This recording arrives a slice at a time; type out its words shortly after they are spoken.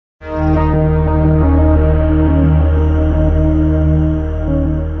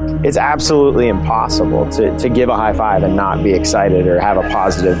It's absolutely impossible to give a high five and not be excited or have a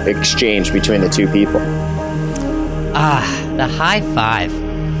positive exchange between the two people. The high five.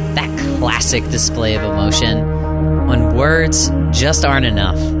 That classic display of emotion when words just aren't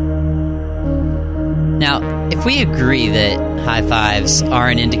enough. Now, if we agree that high fives are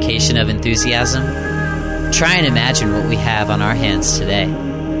an indication of enthusiasm, try and imagine what we have on our hands today.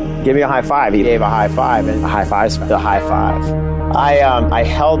 Give me a high five. He gave a high five, and a high five's the high five. I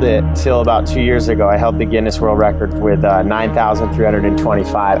held it till about 2 years ago. I held the Guinness World Record with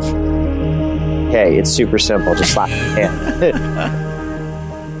 9,325. Okay, it's super simple. Just slap your hand.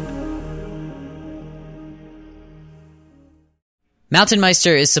 Mountain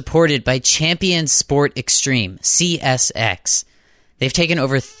Meister is supported by Champion Sport Extreme, CSX. They've taken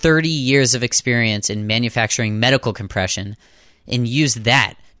over 30 years of experience in manufacturing medical compression and used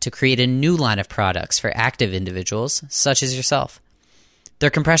that to create a new line of products for active individuals, such as yourself.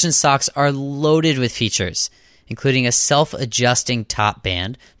 Their compression socks are loaded with features, including a self-adjusting top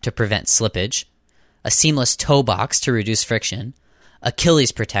band to prevent slippage, a seamless toe box to reduce friction,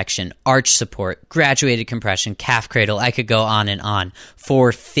 Achilles protection, arch support, graduated compression, calf cradle. I could go on for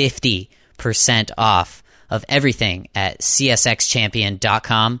 50% off of everything at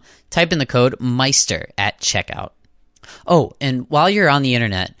csxchampion.com. Type in the code Meister at checkout. Oh, and while you're on the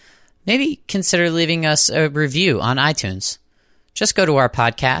internet, maybe consider leaving us a review on iTunes. Just go to our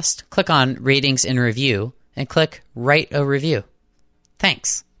podcast, click on Ratings and Review, and click Write a Review.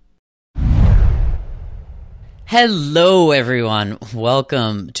 Thanks. Hello, everyone.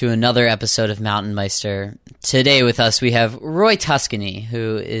 Welcome to another episode of Mountain Meister. Today with us, we have Roy Tuscany,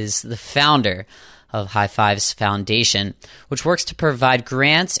 who is the founder of High Fives Foundation, which works to provide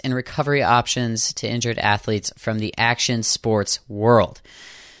grants and recovery options to injured athletes from the action sports world.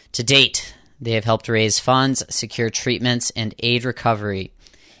 To date, they have helped raise funds, secure treatments, and aid recovery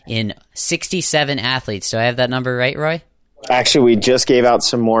in 67 athletes. Do I have that number right, Roy? Actually, we just gave out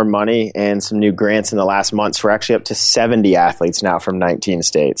some more money and some new grants in the last month. So we're actually up to 70 athletes now from 19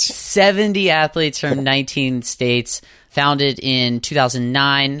 states. 70 athletes from 19 states, founded in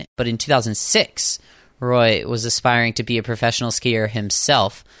 2009. But in 2006, Roy was aspiring to be a professional skier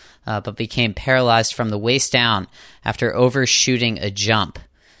himself, but became paralyzed from the waist down after overshooting a jump.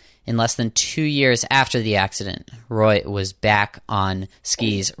 In less than 2 years after the accident, Roy was back on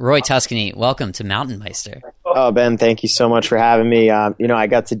skis. Roy Tuscany, welcome to Mountain Meister. Oh, Ben, thank you so much for having me. I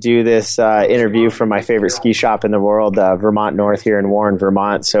got to do this interview from my favorite ski shop in the world, Vermont North here in Warren,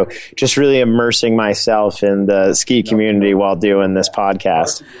 Vermont. So just really immersing myself in the ski community while doing this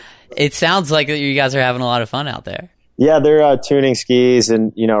podcast. It sounds like you guys are having a lot of fun out there. Yeah, they're tuning skis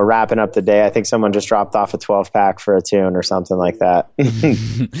and, wrapping up the day. I think someone just dropped off a 12-pack for a tune or something like that.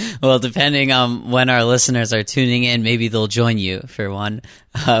 Well, depending on when our listeners are tuning in, maybe they'll join you for one.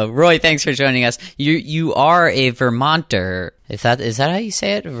 Roy, thanks for joining us. You are a Vermonter. Is that how you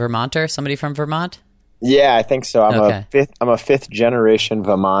say it? Vermonter? Somebody from Vermont? Yeah, I think so. I'm a fifth generation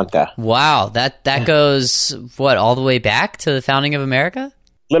Vermonter. Wow, that goes all the way back to the founding of America? A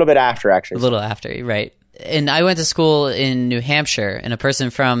little bit after, actually. A little after, right. And I went to school in New Hampshire, and a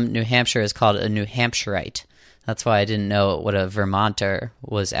person from New Hampshire is called a New Hampshireite. That's why I didn't know what a Vermonter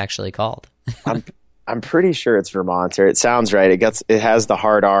was actually called. I'm pretty sure it's Vermonter. It sounds right. It has the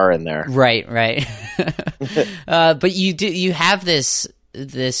hard R in there. Right. But you have this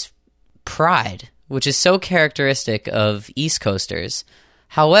pride, which is so characteristic of East Coasters.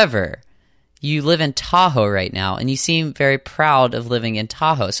 However, you live in Tahoe right now, and you seem very proud of living in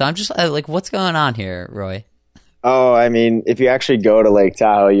Tahoe. So I'm just like, what's going on here, Roy? Oh, I mean, if you actually go to Lake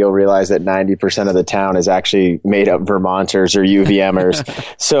Tahoe, you'll realize that 90% of the town is actually made up Vermonters or UVMers.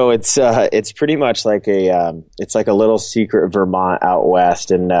 So it's pretty much like it's like a little secret Vermont out west.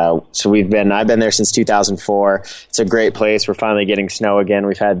 And so I've been there since 2004. It's a great place. We're finally getting snow again.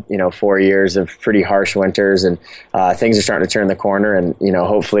 We've had 4 years of pretty harsh winters, and things are starting to turn the corner. And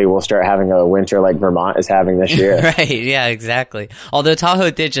hopefully we'll start having a winter like Vermont is having this year. Right? Yeah, exactly. Although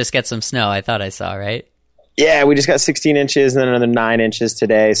Tahoe did just get some snow, I thought I saw, right? Yeah, we just got 16 inches and then another 9 inches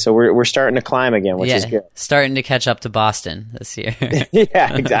today. So we're starting to climb again, which is good. Starting to catch up to Boston this year.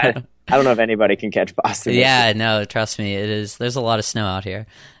 Yeah, exactly. I don't know if anybody can catch Boston. Yeah, no, trust me, it is. There's a lot of snow out here.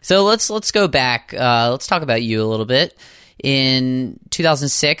 So let's go back. Let's talk about you a little bit. In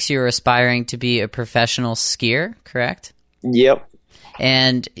 2006, you were aspiring to be a professional skier, correct? Yep.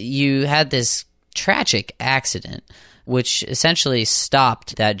 And you had this tragic accident, which essentially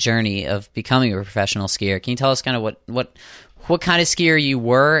stopped that journey of becoming a professional skier. Can you tell us kind of what kind of skier you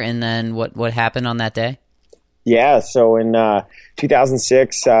were, and then what happened on that day? Yeah, so in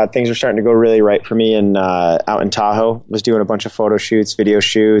 2006, things were starting to go really right for me, and out in Tahoe, was doing a bunch of photo shoots, video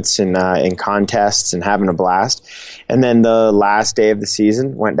shoots, and in contests, and having a blast. And then the last day of the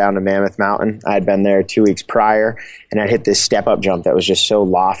season, went down to Mammoth Mountain. I had been there 2 weeks prior, and I hit this step-up jump that was just so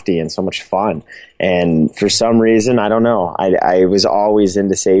lofty and so much fun. And for some reason, I don't know, I was always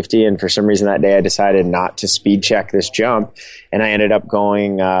into safety, and for some reason that day I decided not to speed check this jump, and I ended up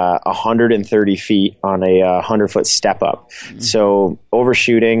going 130 feet on a 100-foot step-up. So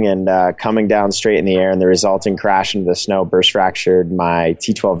overshooting and coming down straight in the air, and the resulting crash into the snow burst fractured my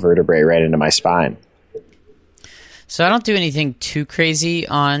T12 vertebrae right into my spine. So I don't do anything too crazy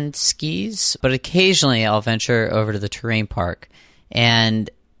on skis, but occasionally I'll venture over to the terrain park. And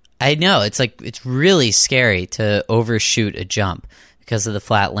I know it's really scary to overshoot a jump because of the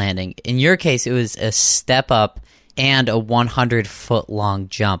flat landing. In your case, it was a step up and a 100-foot long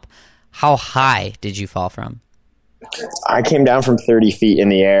jump. How high did you fall from? I came down from 30 feet in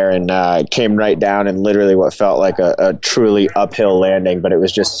the air and came right down in literally what felt like a truly uphill landing, but it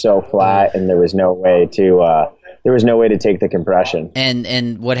was just so flat, and there was no way to take the compression.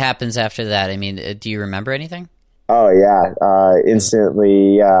 And what happens after that? I mean, do you remember anything? Oh yeah,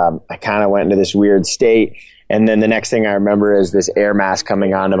 instantly. I kind of went into this weird state, and then the next thing I remember is this air mask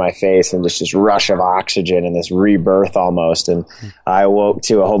coming onto my face and just this rush of oxygen and this rebirth almost. And I woke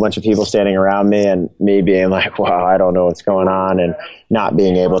to a whole bunch of people standing around me and me being like, wow, I don't know what's going on, and not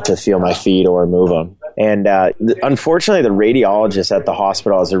being able to feel my feet or move them. And unfortunately, the radiologist at the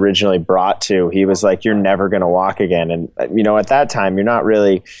hospital I was originally brought to, he was like, you're never going to walk again. And, at that time, you're not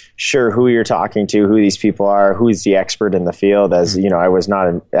really sure who you're talking to, who these people are, who's the expert in the field, as, I was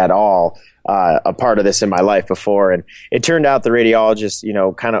not at all a part of this in my life before. And it turned out the radiologist,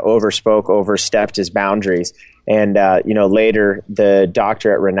 kind of overstepped his boundaries. And, later the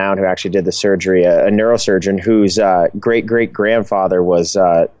doctor at Renown who actually did the surgery, a neurosurgeon whose great-great-grandfather was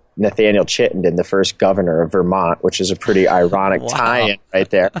Nathaniel Chittenden, the first governor of Vermont, which is a pretty ironic tie-in right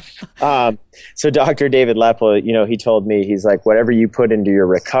there. So Dr. David Lepple, he told me, he's like, whatever you put into your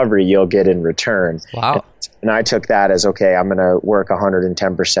recovery, you'll get in return. Wow. And I took that as, okay, I'm going to work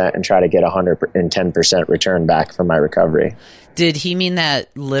 110% and try to get 110% return back from my recovery. Did he mean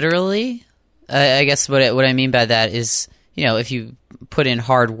that literally? I guess what I mean by that is, if you put in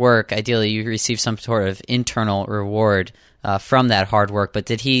hard work, ideally you receive some sort of internal reward from that hard work. But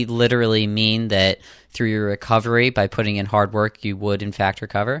did he literally mean that through your recovery, by putting in hard work, you would in fact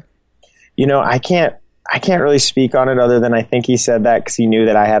recover? I can't really speak on it other than I think he said that because he knew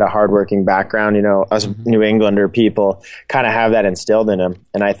that I had a hardworking background. Us New Englander people kind of have that instilled in him.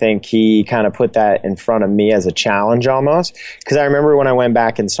 And I think he kind of put that in front of me as a challenge almost. Because I remember when I went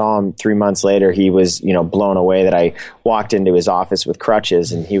back and saw him 3 months later, he was, blown away that I walked into his office with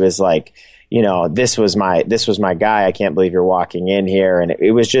crutches, and he was like, this was my guy. I can't believe you're walking in here. And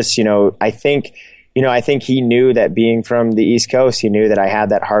it was just, I think he knew that being from the East Coast, he knew that I had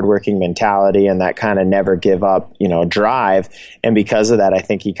that hardworking mentality and that kind of never give up, drive. And because of that, I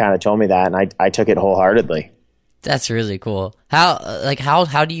think he kind of told me that, and I took it wholeheartedly. That's really cool.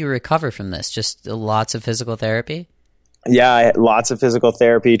 How do you recover from this? Just lots of physical therapy? Yeah, lots of physical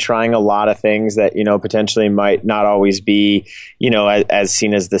therapy, trying a lot of things that, potentially might not always be, as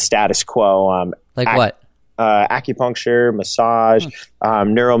seen as the status quo. What? Acupuncture, massage,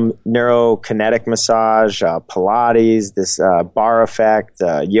 neurokinetic massage, Pilates, this bar effect,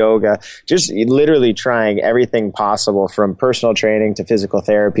 yoga, just literally trying everything possible from personal training to physical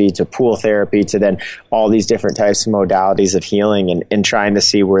therapy to pool therapy to then all these different types of modalities of healing and trying to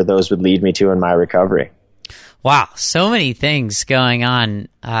see where those would lead me to in my recovery. Wow, so many things going on.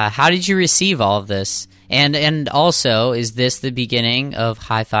 How did you receive all of this? And also, is this the beginning of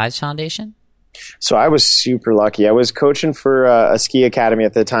High Fives Foundation? So I was super lucky. I was coaching for a ski academy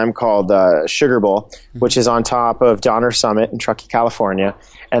at the time called Sugar Bowl, which is on top of Donner Summit in Truckee, California.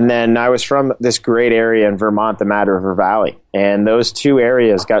 And then I was from this great area in Vermont, the Mad River Valley. And those two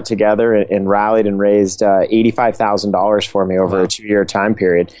areas got together and rallied and raised $85,000 for me over a 2-year time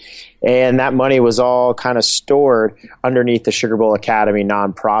period. And that money was all kind of stored underneath the Sugar Bowl Academy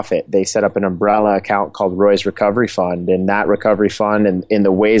nonprofit. They set up an umbrella account called Roy's Recovery Fund. And that recovery fund and in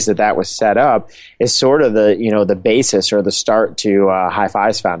the ways that was set up is sort of the basis or the start to High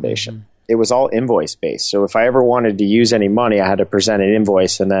Fives Foundation. It was all invoice based. So if I ever wanted to use any money, I had to present an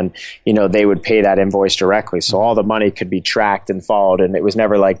invoice and then, they would pay that invoice directly. So all the money could be tracked and followed. And it was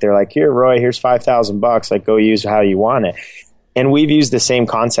never like, they're like, here, Roy, here's $5,000. Like, go use how you want it. And we've used the same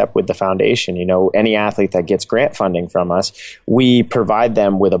concept with the foundation. You know, any athlete that gets grant funding from us, we provide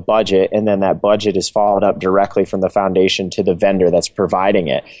them with a budget, and then that budget is followed up directly from the foundation to the vendor that's providing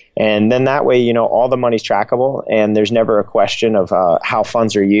it. And then that way, you know, all the money's trackable, and there's never a question of how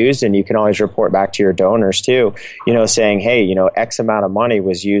funds are used. And you can always report back to your donors too, you know, saying, hey, you know, X amount of money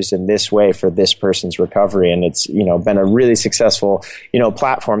was used in this way for this person's recovery. And it's, you know, been a really successful, you know,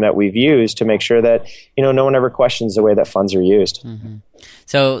 platform that we've used to make sure that, you know, no one ever questions the way that funds are used. Mm-hmm.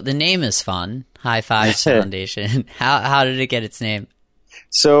 So the name is fun, High Fives Foundation. How did it get its name?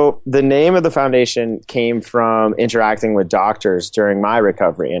 So the name of the foundation came from interacting with doctors during my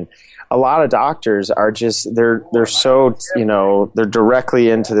recovery. And a lot of doctors are just, they're so, you know, they're directly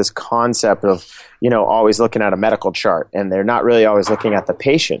into this concept of, you know, always looking at a medical chart, and they're not really always looking at the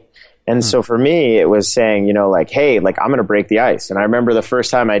patient. And so for me, it was saying, you know, like, hey, like, I'm going to break the ice. And I remember the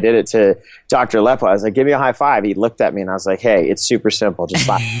first time I did it to Dr. Lepa, I was like, give me a high five. He looked at me and I was like, hey, it's super simple. Just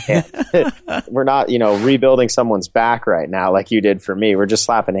slap your hand. We're not, you know, rebuilding someone's back right now like you did for me. We're just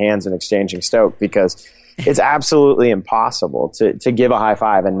slapping hands and exchanging stoke, because it's absolutely impossible to give a high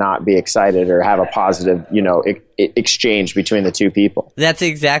five and not be excited or have a positive, you know, exchange between the two people. That's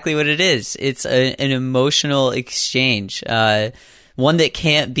exactly what it is. It's an emotional exchange. One that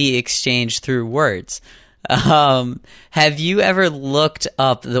can't be exchanged through words. Have you ever looked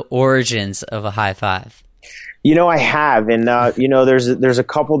up the origins of a high five? You know, I have, and you know, there's a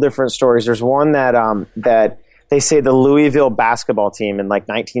couple different stories. There's one that that they say the Louisville basketball team in like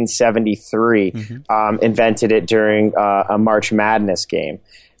 1973 invented it during a March Madness game.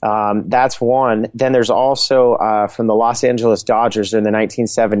 That's one. Then there's also from the Los Angeles Dodgers in the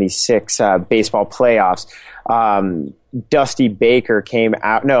 1976 baseball playoffs. Dusty Baker came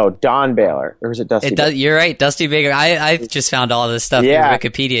out. No, Don Baylor. Or was it Dusty Baker? You're right, Dusty Baker. I've just found all this stuff through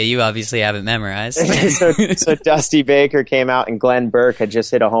Wikipedia. You obviously have it memorized. so Dusty Baker came out, and Glenn Burke had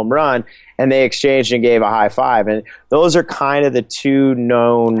just hit a home run, and they exchanged and gave a high five. And those are kind of the two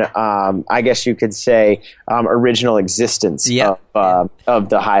known, I guess you could say, original existence of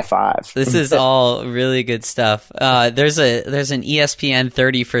the high five. This is all really good stuff. There's an ESPN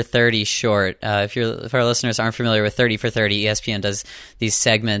 30 for 30 short. If our listeners aren't familiar with 30 for 30, ESPN does these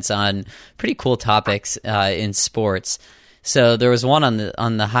segments on pretty cool topics in sports. So there was one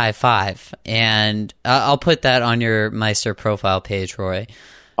on the high five, and I'll put that on your Meister profile page, Roy.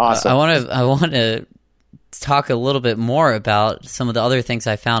 Awesome. I want to talk a little bit more about some of the other things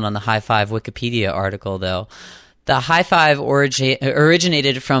I found on the high five Wikipedia article, though. The high five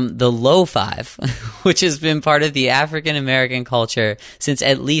originated from the low five, which has been part of the African American culture since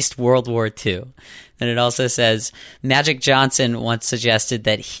at least World War II. And it also says Magic Johnson once suggested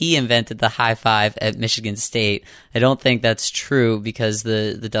that he invented the high five at Michigan State. I don't think that's true, because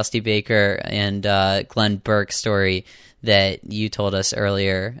the Dusty Baker and Glenn Burke story that you told us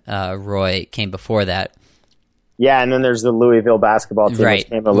earlier, Roy, came before that. Yeah, and then there's the Louisville basketball team, right, which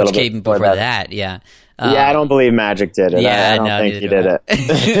came a little bit before that. Yeah. I don't believe Magic did it. Yeah, I don't think he did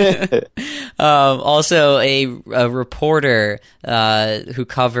it. Also, a reporter who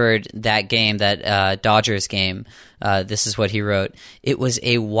covered that game, that Dodgers game, this is what he wrote. It was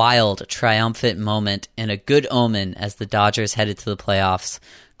a wild, triumphant moment and a good omen as the Dodgers headed to the playoffs.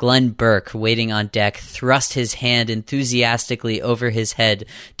 Glenn Burke, waiting on deck, thrust his hand enthusiastically over his head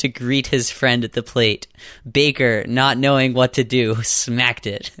to greet his friend at the plate. Baker, not knowing what to do, smacked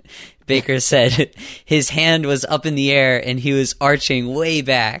it. Baker said, his hand was up in the air and he was arching way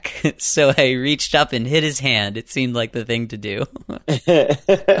back. So I reached up and hit his hand. It seemed like the thing to do.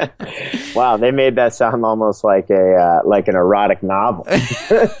 Wow, they made that sound almost like an erotic novel.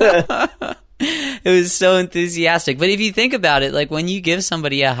 It was so enthusiastic. But if you think about it, like when you give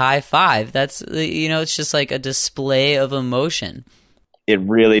somebody a high five, that's, you know, it's just like a display of emotion. It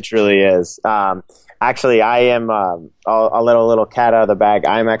really, truly is. Actually, I am, I'll let a little cat out of the bag.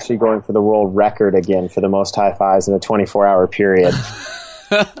 I'm actually going for the world record again for the most high fives in a 24-hour period.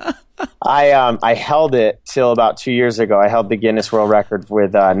 I held it till about 2 years ago. I held the Guinness World Record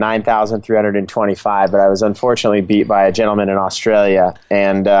with 9,325, but I was unfortunately beat by a gentleman in Australia.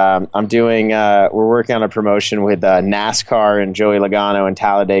 And we're working on a promotion with NASCAR and Joey Logano and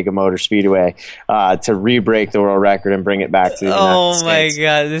Talladega Motor Speedway to re-break the world record and bring it back to the United States. Oh my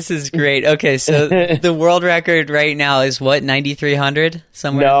God, this is great. Okay, so the world record right now is what, 9,300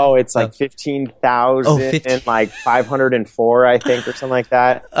 somewhere? No, it's like 15,000 and like 504, I think, or something like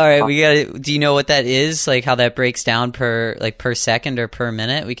that. All right, do you know what that is? Like how that breaks down per second or per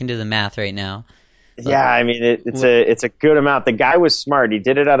minute? We can do the math right now. Yeah, I mean it's a good amount. The guy was smart. He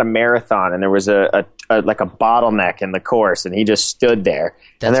did it at a marathon, and there was a bottleneck in the course, and he just stood there.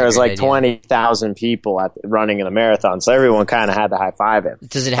 And there was like 20,000 people running in a marathon, so everyone kind of had to high five him.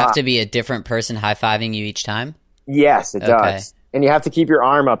 Does it have to be a different person high fiving you each time? Yes, it does. And you have to keep your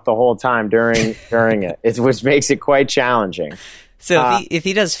arm up the whole time during it, which makes it quite challenging. So if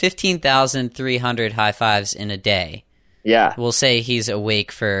he does 15,300 high fives in a day, yeah, we'll say he's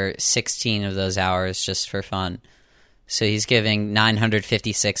awake for 16 of those hours just for fun. So he's giving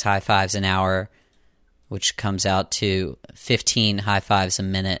 956 high fives an hour, which comes out to 15 high fives a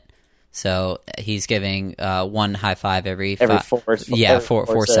minute. So he's giving one high five every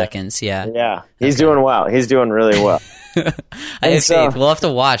 4 seconds. Yeah. He's doing well. He's doing really well. I have faith. We'll have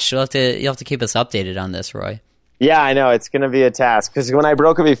to watch. You'll have to keep us updated on this, Roy. Yeah, I know. It's going to be a task. Because when I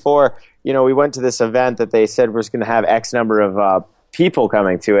broke it before, we went to this event that they said was going to have X number of people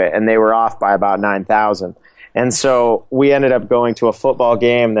coming to it, and they were off by about 9,000. And so we ended up going to a football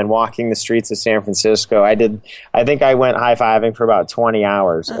game, then walking the streets of San Francisco. I think I went high-fiving for about 20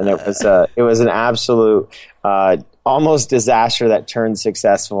 hours, and it was an absolute almost disaster that turned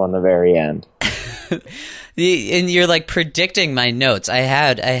successful in the very end. And you're like predicting my notes. I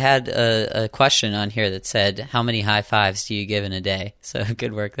had a question on here that said, how many high fives do you give in a day? So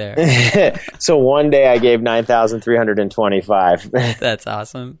good work there. So one day I gave 9,325. That's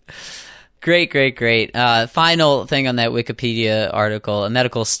awesome. Great. Final thing on that Wikipedia article, a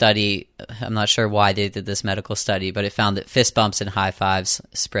medical study. I'm not sure why they did this medical study, but it found that fist bumps and high fives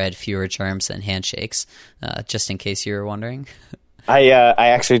spread fewer germs than handshakes, just in case you were wondering. I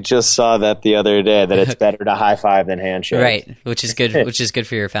actually just saw that the other day, that it's better to high five than handshake. Right, which is good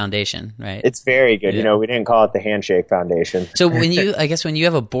for your foundation, right? It's very good. Yeah. We didn't call it the Handshake Foundation. So when you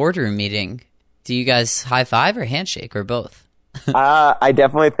have a boardroom meeting, do you guys high five or handshake or both? I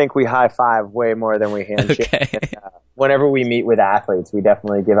definitely think we high five way more than we handshake. Okay. Whenever we meet with athletes, we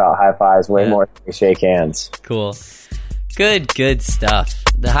definitely give out high fives way more than we shake hands. Cool. Good stuff.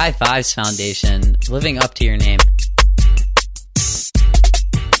 The High Fives Foundation, living up to your name.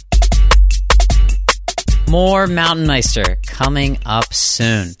 More Mountain Meister coming up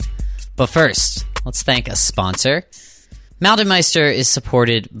soon. But first, let's thank a sponsor. Mountain Meister is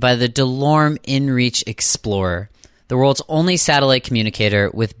supported by the DeLorme InReach Explorer, the world's only satellite communicator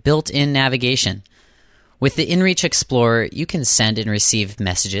with built-in navigation. With the InReach Explorer, you can send and receive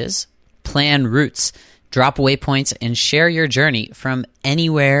messages, plan routes, drop waypoints, and share your journey from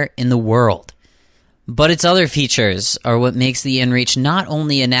anywhere in the world. But its other features are what makes the InReach not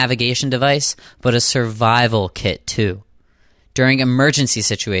only a navigation device, but a survival kit too. During emergency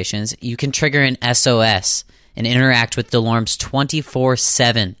situations, you can trigger an SOS and interact with DeLorme's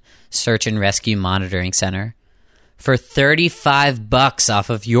 24/7 search and rescue monitoring center. For $35 off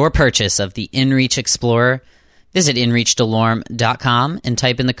of your purchase of the InReach Explorer, visit inreachdelorme.com and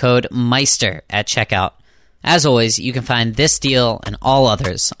type in the code MEISTER at checkout. As always, you can find this deal and all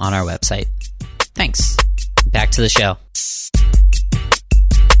others on our website. Thanks. Back to the show.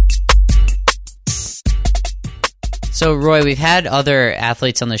 So, Roy, we've had other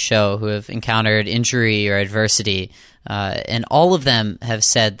athletes on the show who have encountered injury or adversity, and all of them have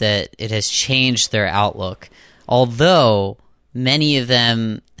said that it has changed their outlook, although many of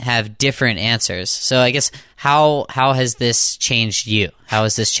them have different answers. So I guess how has this changed you? How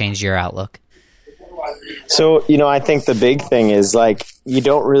has this changed your outlook? So, I think the big thing is you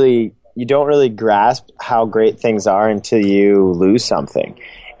don't really grasp how great things are until you lose something.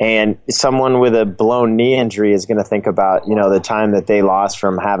 And someone with a blown knee injury is going to think about, the time that they lost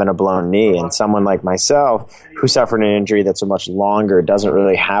from having a blown knee. And someone like myself who suffered an injury that's a much longer, doesn't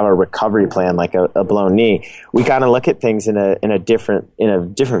really have a recovery plan like a blown knee. We kind of look at things in a different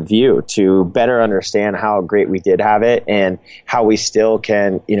view to better understand how great we did have it and how we still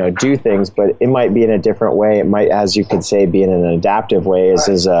can, do things, but it might be in a different way. It might, as you could say, be in an adaptive way, as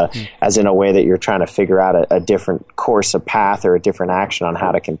in a way that you're trying to figure out a different course, a path, or a different action on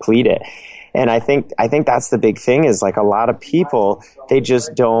how to complete it. And I think that's the big thing is a lot of people, they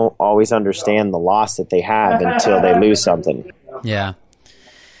just don't always understand the loss that they have until they lose something. Yeah.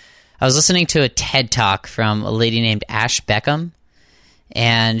 I was listening to a TED Talk from a lady named Ash Beckham,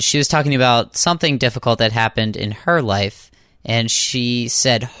 and she was talking about something difficult that happened in her life, and she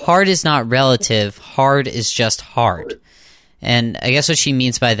said, hard is not relative, hard is just hard. And I guess what she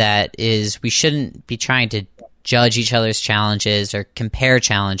means by that is we shouldn't be trying to judge each other's challenges or compare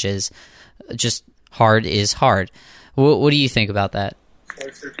challenges. Just hard is hard. What do you think about that?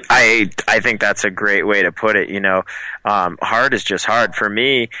 I think that's a great way to put it. Hard is just hard. For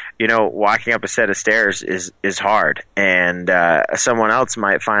me, walking up a set of stairs is hard, and someone else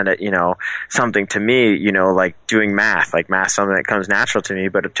might find it, something to me, like doing math, something that comes natural to me,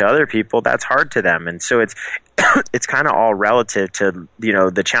 but to other people, that's hard to them. And so it's kind of all relative to,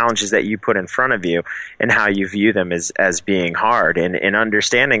 the challenges that you put in front of you and how you view them as being hard, and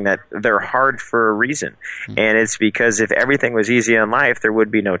understanding that they're hard for a reason. Mm-hmm. And it's because if everything was easy in life, there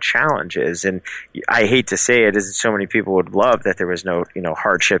would be no challenges. And I hate to say it, as so many people would love that there was no,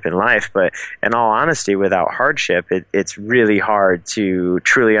 hardship in life. But in all honesty, without hardship, it's really hard to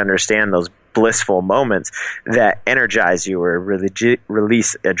truly understand those blissful moments that energize you or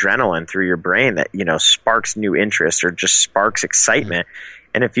release adrenaline through your brain that, sparks new interest or just sparks excitement.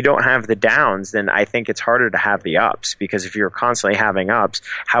 And if you don't have the downs, then I think it's harder to have the ups, because if you're constantly having ups,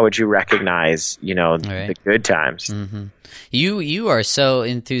 how would you recognize, the good times? Mm-hmm. You are so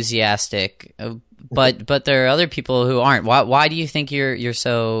enthusiastic, but there are other people who aren't. Why do you think you're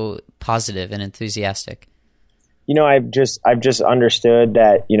so positive and enthusiastic? I've just understood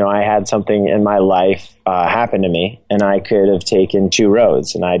that, I had something in my life happen to me, and I could have taken two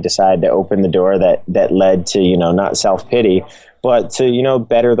roads, and I decided to open the door that led to, not self-pity, but to,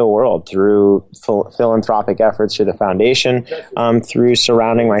 better the world through philanthropic efforts through the foundation, through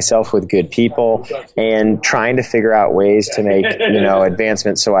surrounding myself with good people, and trying to figure out ways to make,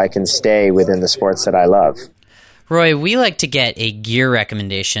 advancements so I can stay within the sports that I love. Roy, we like to get a gear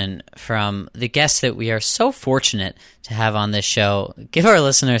recommendation from the guests that we are so fortunate to have on this show. Give our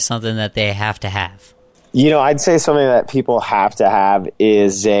listeners something that they have to have. I'd say something that people have to have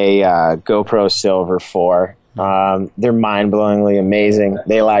is a GoPro Silver 4. They're mind-blowingly amazing.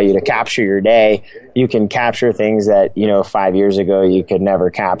 They allow you to capture your day. You can capture things that, 5 years ago you could never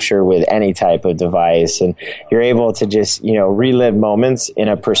capture with any type of device. And you're able to just, relive moments in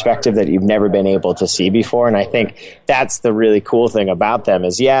a perspective that you've never been able to see before. And I think that's the really cool thing about them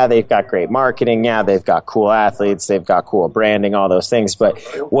is, yeah, they've got great marketing. Yeah, they've got cool athletes. They've got cool branding, all those things. But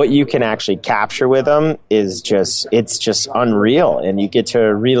what you can actually capture with them is it's just unreal. And you get to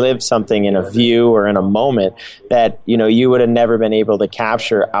relive something in a view or in a moment that, you would have never been able to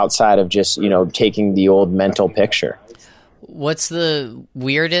capture outside of just, taking the old mental picture. What's the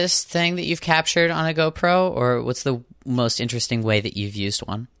weirdest thing that you've captured on a GoPro, or what's the most interesting way that you've used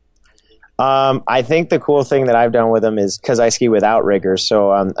one? I think the cool thing that I've done with them is because I ski with outriggers,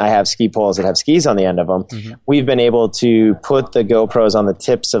 so I have ski poles that have skis on the end of them. Mm-hmm. We've been able to put the GoPros on the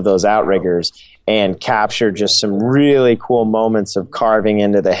tips of those outriggers and capture just some really cool moments of carving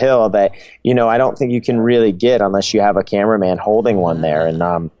into the hill that, I don't think you can really get unless you have a cameraman holding one there.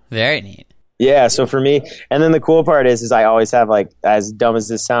 And very neat. Yeah, so for me, and then the cool part is I always have, as dumb as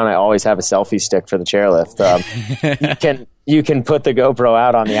this sounds, I always have a selfie stick for the chairlift. You can put the GoPro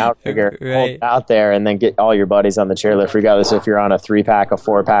out on the outrigger, right, hold it out there, and then get all your buddies on the chairlift, regardless if you're on a 3-pack, a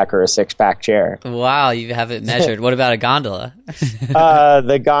 4-pack, or a 6-pack chair. Wow, you have it measured. What about a gondola?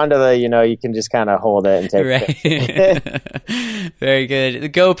 The gondola, you can just kind of hold it and take it. Very good. The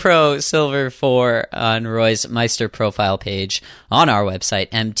GoPro Silver 4 on Roy's Meister profile page on our website,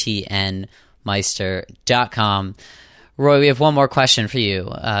 mtnmeister.com. Roy, we have one more question for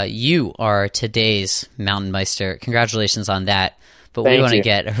you. You are today's Mountain Meister. Congratulations on that. But we want to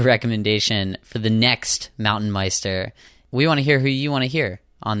get a recommendation for the next Mountain Meister. We want to hear who you want to hear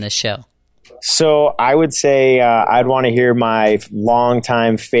on this show. So I would say I'd want to hear my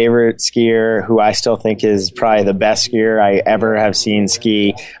longtime favorite skier, who I still think is probably the best skier I ever have seen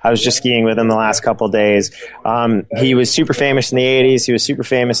ski. I was just skiing with him the last couple of days. He was super famous in the 80s. He was super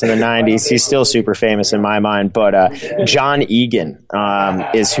famous in the 90s. He's still super famous in my mind. But John Egan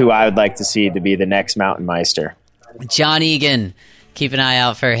is who I would like to see to be the next Mountain Meister. John Egan. Keep an eye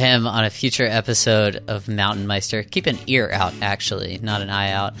out for him on a future episode of Mountain Meister. Keep an ear out, actually, not an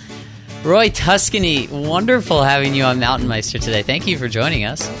eye out. Roy Tuscany, wonderful having you on Mountain Meister today. Thank you for joining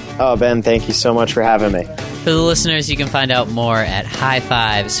us. Oh, Ben, thank you so much for having me. For the listeners, you can find out more at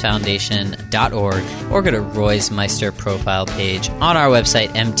highfivesfoundation.org or go to Roy's Meister profile page on our website,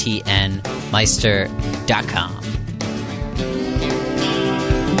 mtnmeister.com.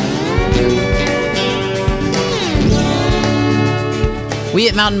 We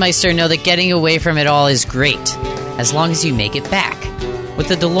at Mountain Meister know that getting away from it all is great, as long as you make it back. With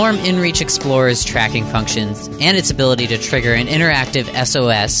the DeLorme InReach Explorer's tracking functions and its ability to trigger an interactive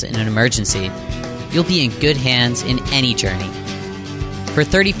SOS in an emergency, you'll be in good hands in any journey. For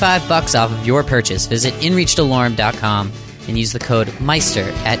 $35 off of your purchase, visit inreachdelorme.com and use the code Meister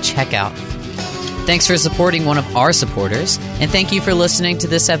at checkout. Thanks for supporting one of our supporters, and thank you for listening to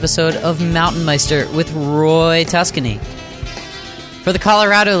this episode of Mountain Meister with Roy Tuscany. For the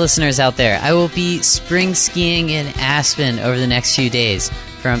Colorado listeners out there, I will be spring skiing in Aspen over the next few days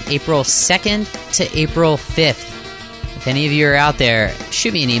from April 2nd to April 5th. If any of you are out there,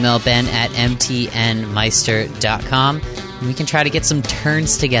 shoot me an email, ben@mtnmeister.com, and we can try to get some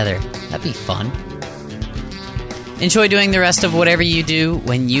turns together. That'd be fun. Enjoy doing the rest of whatever you do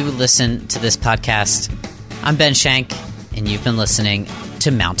when you listen to this podcast. I'm Ben Shank, and you've been listening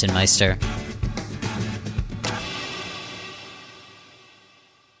to Mountain Meister.